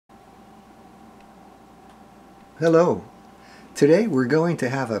Hello. Today we're going to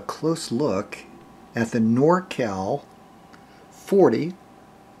have a close look at the Norcal 40.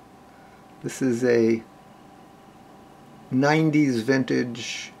 This is a 90s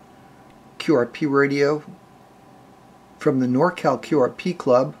vintage QRP radio from the Norcal Qrp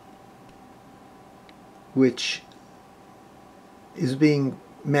Club, which is being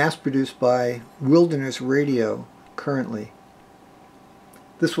mass-produced by Wilderness Radio currently.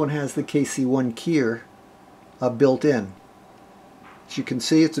 This one has the KC1 keyer built in. As you can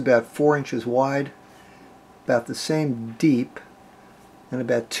see, it's about 4 inches wide, about the same deep, and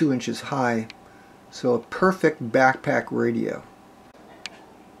about 2 inches high. So a perfect backpack radio.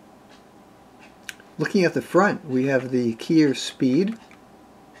 Looking at the front, we have the keyer speed.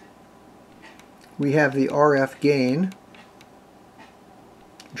 We have the RF gain,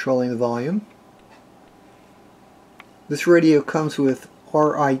 controlling the volume. This radio comes with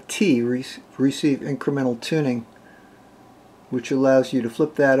RIT, receive incremental tuning, which allows you to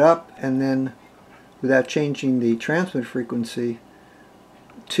flip that up and then, without changing the transmit frequency,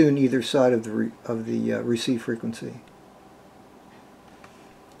 tune either side of the receive frequency.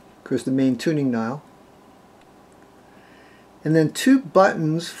 Of course, the main tuning dial. And then 2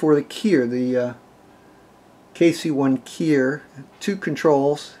 buttons for the keyer, the KC1 keyer, 2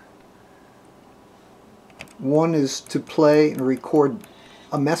 controls. One is to play and record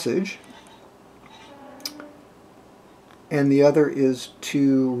a message, and the other is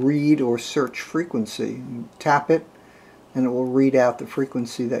to read or search frequency. You tap it and it will read out the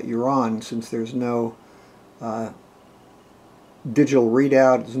frequency that you're on. Since there's no digital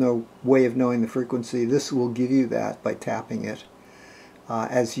readout, there's no way of knowing the frequency, this will give you that by tapping it.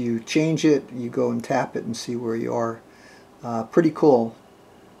 As you change it, you go and tap it and see where you are. Pretty cool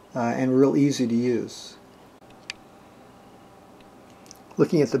and real easy to use.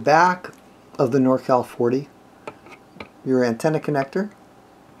 Looking at the back of the Norcal 40, your antenna connector,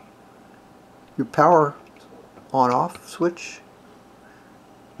 your power on-off switch,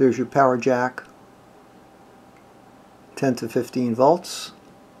 there's your power jack, 10 to 15 volts,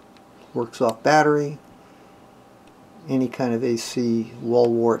 works off battery, any kind of AC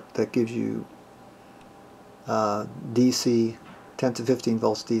wall wart that gives you DC, 10 to 15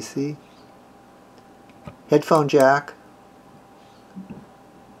 volts DC, headphone jack,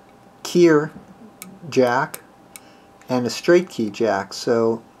 keyer jack, and a straight key jack.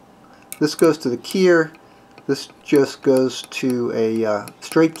 So this goes to the keyer, this just goes to a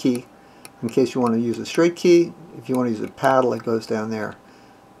straight key in case you want to use a straight key. If you want to use a paddle, it goes down there.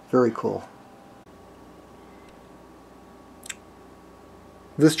 Very cool.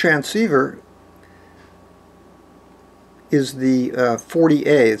 This transceiver is the 40A.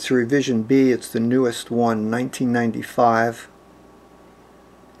 It's a revision B. It's the newest one, 1995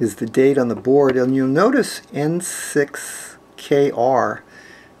 is the date on the board, and you'll notice N6KR.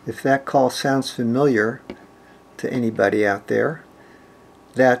 If that call sounds familiar to anybody out there,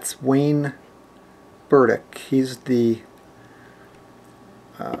 that's Wayne Burdick. He's the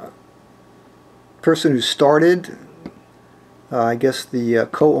person who started, I guess, the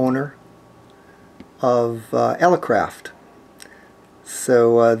co-owner of Elecraft.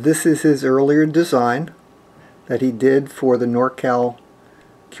 So this is his earlier design that he did for the Norcal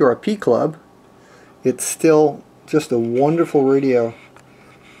Qrp Club. It's still just a wonderful radio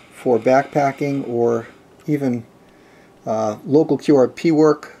for backpacking or even local QRP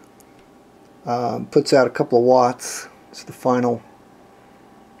work. Puts out a couple of watts. It's the final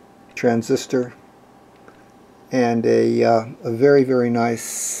transistor, and a very, very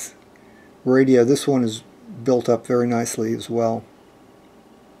nice radio. This one is built up very nicely as well.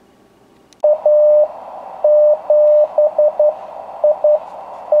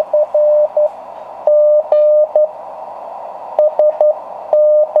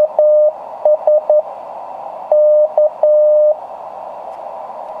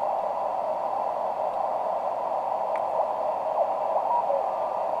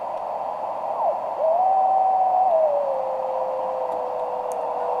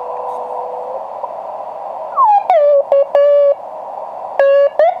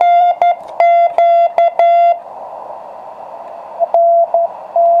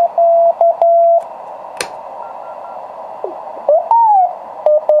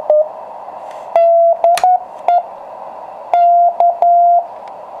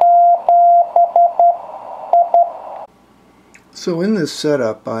 So in this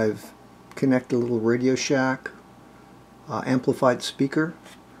setup, I've connected a little Radio Shack amplified speaker,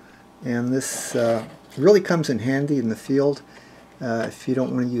 and this really comes in handy in the field if you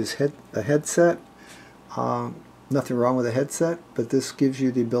don't want to use a headset. Nothing wrong with a headset, but this gives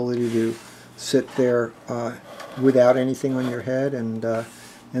you the ability to sit there without anything on your head and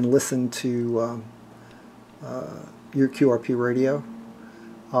listen to your QRP radio.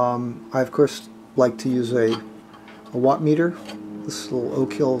 I of course like to use a watt meter. This little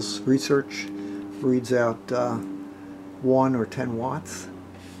Oak Hills Research reads out 1 or 10 watts,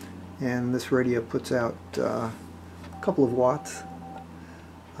 and this radio puts out a couple of watts.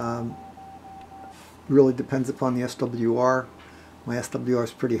 Really depends upon the SWR. My SWR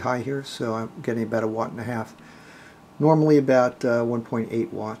is pretty high here, so I'm getting about 1.5 watts. Normally about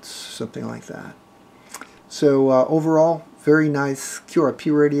 1.8 watts, something like that. So overall, very nice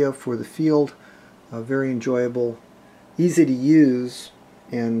QRP radio for the field. Very enjoyable, easy to use,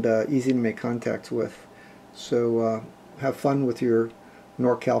 and easy to make contacts with. So have fun with your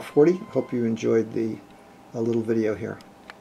Norcal 40. Hope you enjoyed the little video here.